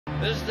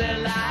Is there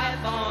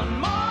life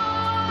on Mars?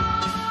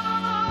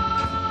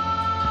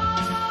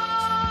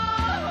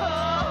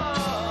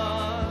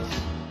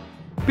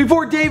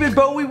 Before David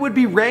Bowie would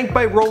be ranked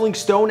by Rolling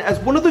Stone as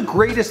one of the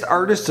greatest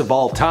artists of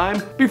all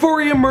time,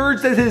 before he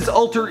emerged as his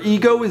alter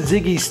ego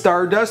Ziggy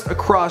Stardust, a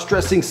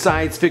cross-dressing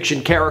science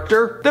fiction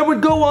character that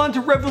would go on to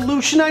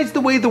revolutionize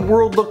the way the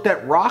world looked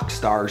at rock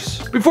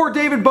stars, before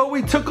David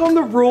Bowie took on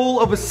the role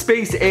of a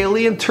space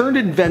alien turned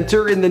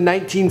inventor in the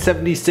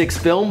 1976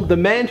 film The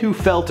Man Who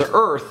Fell to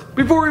Earth,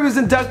 before he was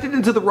inducted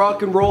into the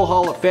Rock and Roll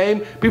Hall of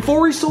Fame,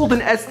 before he sold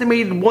an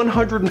estimated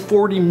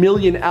 140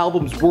 million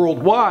albums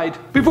worldwide,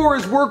 before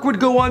his work would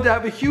go on to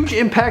have a huge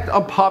impact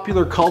on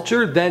popular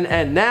culture then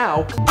and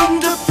now.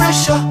 Under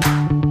pressure.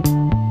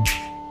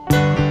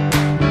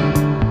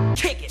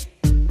 Kick it.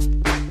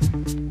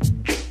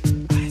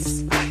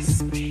 Ice,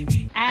 ice,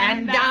 baby.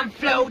 And I'm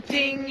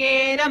floating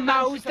in a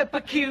most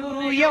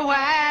peculiar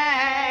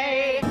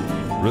way.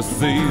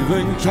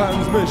 Receiving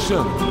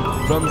transmission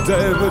from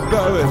David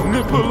Bowie's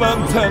nipple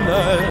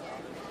antenna.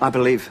 I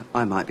believe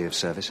I might be of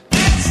service.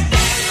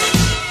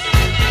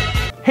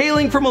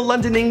 Hailing from a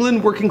London,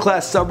 England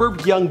working-class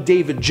suburb, young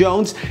David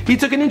Jones, he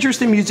took an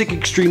interest in music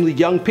extremely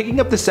young, picking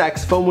up the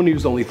saxophone when he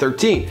was only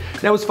 13.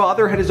 Now his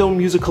father had his own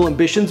musical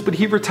ambitions, but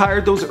he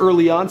retired those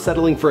early on,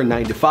 settling for a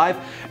 9-to-5,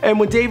 and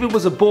when David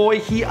was a boy,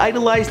 he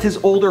idolized his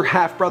older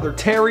half-brother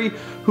Terry,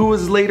 who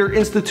was later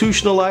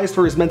institutionalized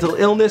for his mental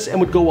illness and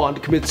would go on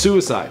to commit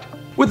suicide.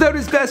 Without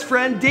his best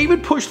friend,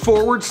 David pushed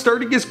forward,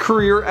 starting his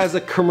career as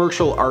a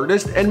commercial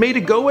artist and made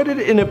a go at it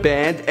in a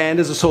band and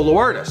as a solo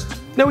artist.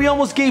 Now he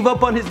almost gave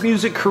up on his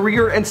music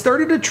career and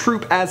started a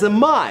troupe as a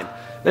mime.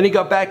 Then he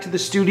got back to the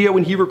studio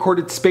when he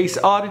recorded Space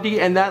Oddity,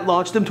 and that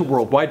launched him to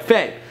worldwide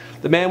fame.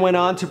 The man went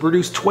on to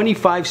produce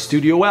 25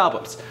 studio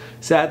albums.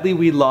 Sadly,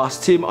 we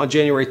lost him on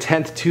January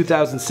 10th,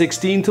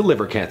 2016 to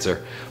liver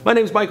cancer. My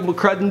name is Michael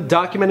McCrudden,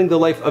 documenting the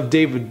life of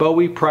David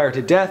Bowie prior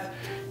to death,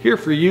 here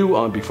for you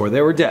on Before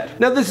They Were Dead.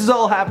 Now this has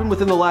all happened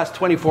within the last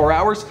 24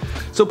 hours,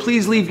 so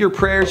please leave your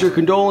prayers, your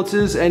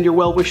condolences, and your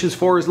well wishes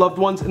for his loved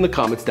ones in the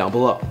comments down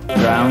below.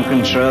 Ground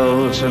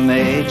control to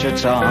Major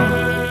Tom.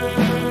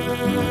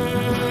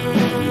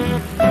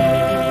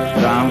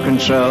 Ground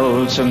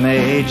control to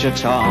Major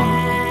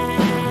Tom.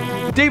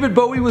 David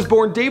Bowie was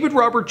born David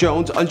Robert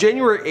Jones on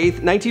January 8th,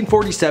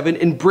 1947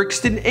 in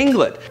Brixton,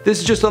 England. This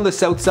is just on the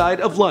south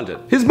side of London.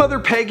 His mother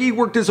Peggy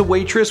worked as a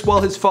waitress, while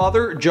his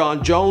father,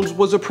 John Jones,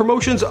 was a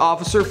promotions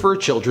officer for a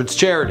children's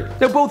charity.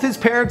 Now both his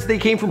parents, they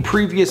came from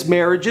previous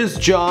marriages.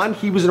 John,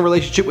 he was in a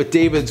relationship with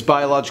David's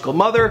biological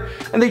mother,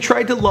 and they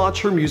tried to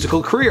launch her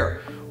musical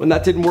career. When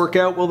that didn't work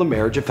out, well, the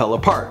marriage fell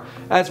apart.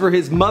 As for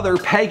his mother,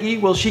 Peggy,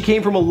 well, she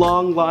came from a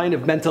long line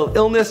of mental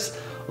illness.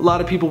 A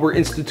lot of people were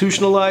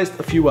institutionalized,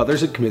 a few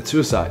others had committed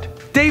suicide.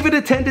 David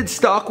attended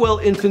Stockwell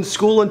Infant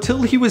School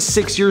until he was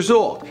 6 years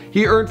old.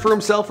 He earned for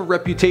himself a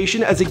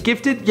reputation as a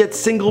gifted yet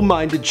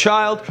single-minded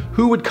child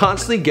who would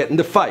constantly get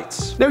into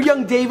fights. Now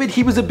young David,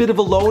 he was a bit of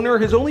a loner.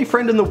 His only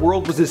friend in the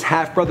world was his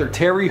half-brother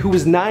Terry, who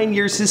was 9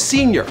 years his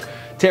senior.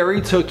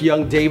 Terry took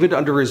young David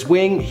under his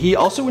wing. He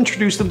also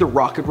introduced him to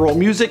rock and roll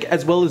music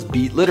as well as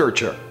beat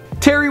literature.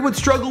 Terry would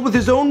struggle with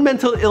his own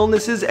mental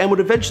illnesses and would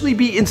eventually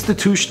be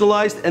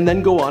institutionalized and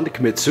then go on to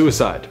commit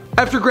suicide.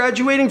 After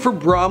graduating from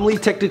Bromley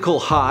Technical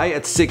High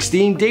at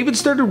 16, David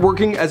started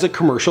working as a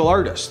commercial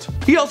artist.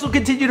 He also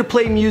continued to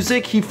play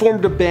music. He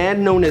formed a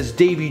band known as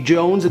Davy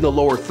Jones in the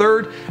lower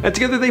third, and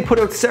together they put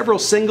out several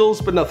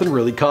singles, but nothing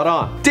really caught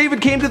on.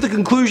 David came to the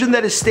conclusion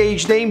that his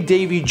stage name,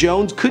 Davy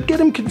Jones, could get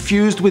him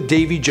confused with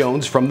Davy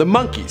Jones from the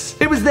Monkees.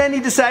 It was then he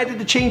decided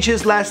to change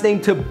his last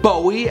name to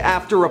Bowie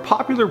after a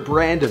popular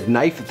brand of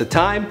knife at the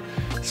time.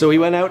 So he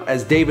went out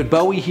as David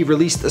Bowie. He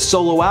released a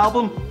solo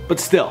album, but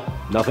still,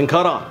 nothing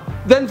caught on.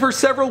 Then for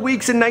several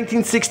weeks in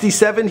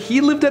 1967, he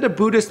lived at a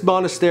Buddhist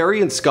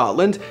monastery in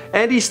Scotland,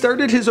 and he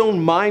started his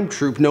own mime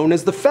troupe known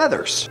as the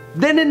Feathers.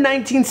 Then in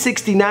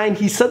 1969,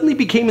 he suddenly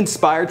became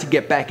inspired to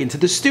get back into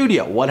the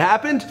studio. What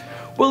happened?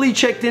 Well, he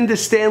checked into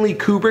Stanley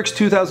Kubrick's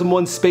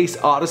 2001 Space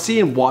Odyssey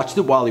and watched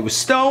it while he was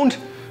stoned.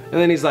 And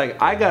then he's like,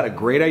 I got a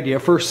great idea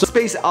for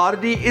Space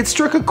Oddity. It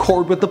struck a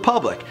chord with the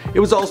public. It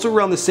was also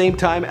around the same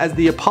time as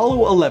the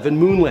Apollo 11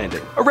 moon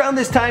landing. Around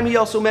this time, he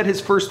also met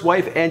his first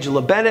wife,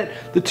 Angela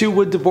Bennett. The two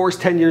would divorce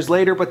 10 years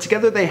later, but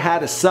together they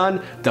had a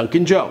son,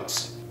 Duncan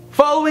Jones.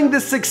 Following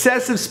the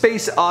success of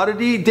Space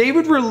Oddity,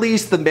 David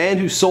released The Man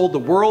Who Sold the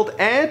World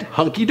and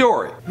Hunky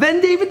Dory.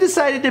 Then David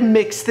decided to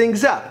mix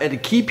things up, and to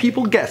keep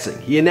people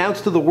guessing, he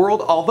announced to the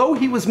world, although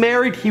he was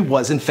married, he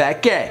was in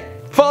fact gay.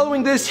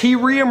 Following this, he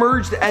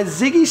re-emerged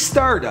as Ziggy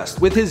Stardust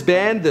with his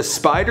band The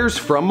Spiders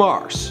from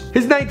Mars.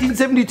 His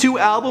 1972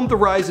 album The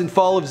Rise and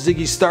Fall of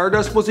Ziggy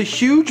Stardust was a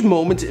huge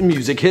moment in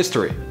music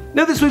history.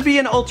 Now this would be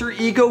an alter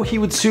ego. He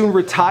would soon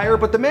retire,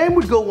 but the man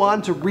would go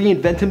on to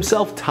reinvent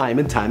himself time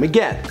and time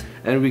again.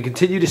 and he would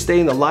continue to stay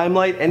in the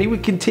limelight, and he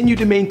would continue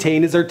to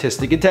maintain his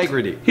artistic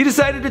integrity. He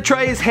decided to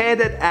try his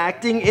hand at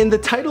acting in the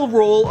title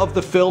role of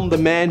the film The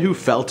Man Who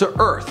Fell to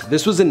Earth.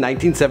 This was in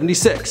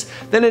 1976.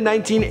 Then in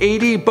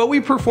 1980,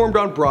 Bowie performed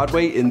on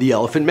Broadway in The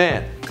Elephant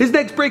Man. His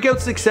next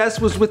breakout success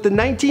was with the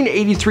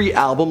 1983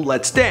 album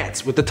Let's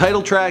Dance, with the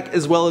title track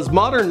as well as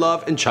Modern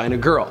Love and China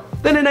Girl.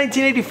 Then in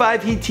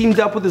 1985 he teamed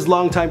up with his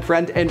longtime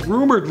friend and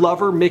rumored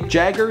lover Mick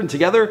Jagger, and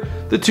together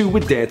the two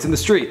would dance in the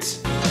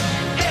streets.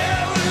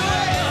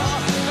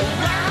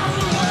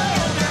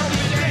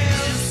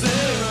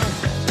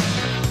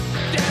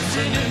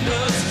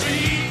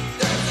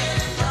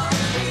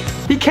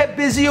 He kept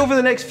busy over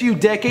the next few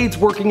decades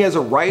working as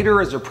a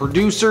writer, as a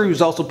producer. He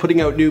was also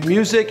putting out new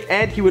music,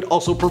 and he would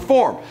also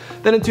perform.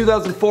 Then in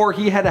 2004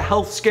 he had a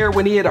health scare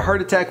when he had a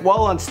heart attack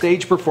while on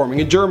stage performing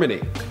in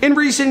Germany. In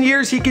recent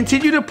years he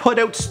continued to put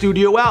out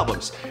studio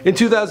albums. In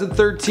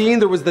 2013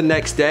 there was The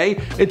Next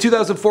Day. In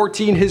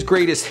 2014 his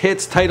greatest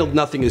hits titled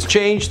Nothing Has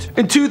Changed.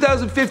 In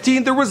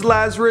 2015 there was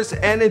Lazarus,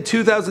 and in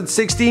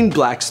 2016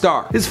 Black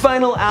Star. His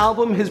final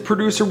album, his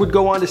producer would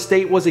go on to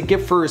state, was a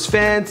gift for his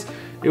fans.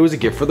 It was a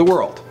gift for the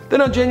world. Then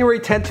on January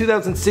 10,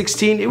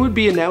 2016, it would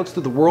be announced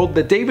to the world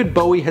that David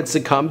Bowie had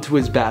succumbed to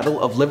his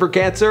battle of liver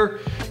cancer.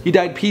 He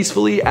died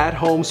peacefully at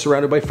home,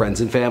 surrounded by friends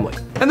and family.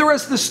 And the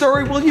rest of the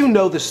story, well, you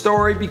know the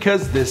story,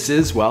 because this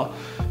is, well,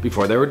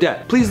 before they were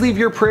dead. Please leave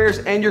your prayers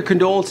and your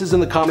condolences in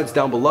the comments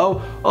down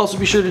below. Also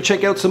be sure to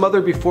check out some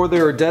other Before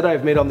They Were Dead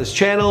I've made on this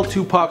channel.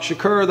 Tupac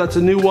Shakur, that's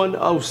a new one.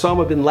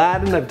 Osama Bin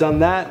Laden, I've done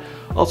that.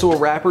 Also a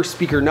rapper,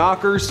 Speaker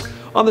Knockers.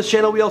 On this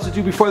channel we also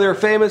do Before They Were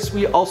Famous.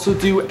 We also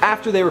do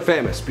After They Were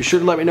Famous. Be sure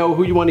to let me know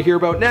who you want to hear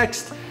about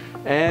next.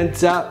 And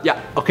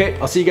yeah, okay,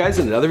 I'll see you guys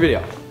in another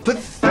video.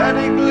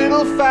 Pathetic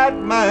little fat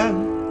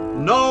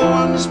man, no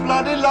one's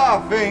bloody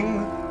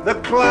laughing. The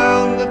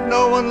clown that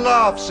no one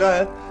laughs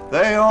at,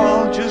 they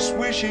all just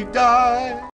wish he'd die.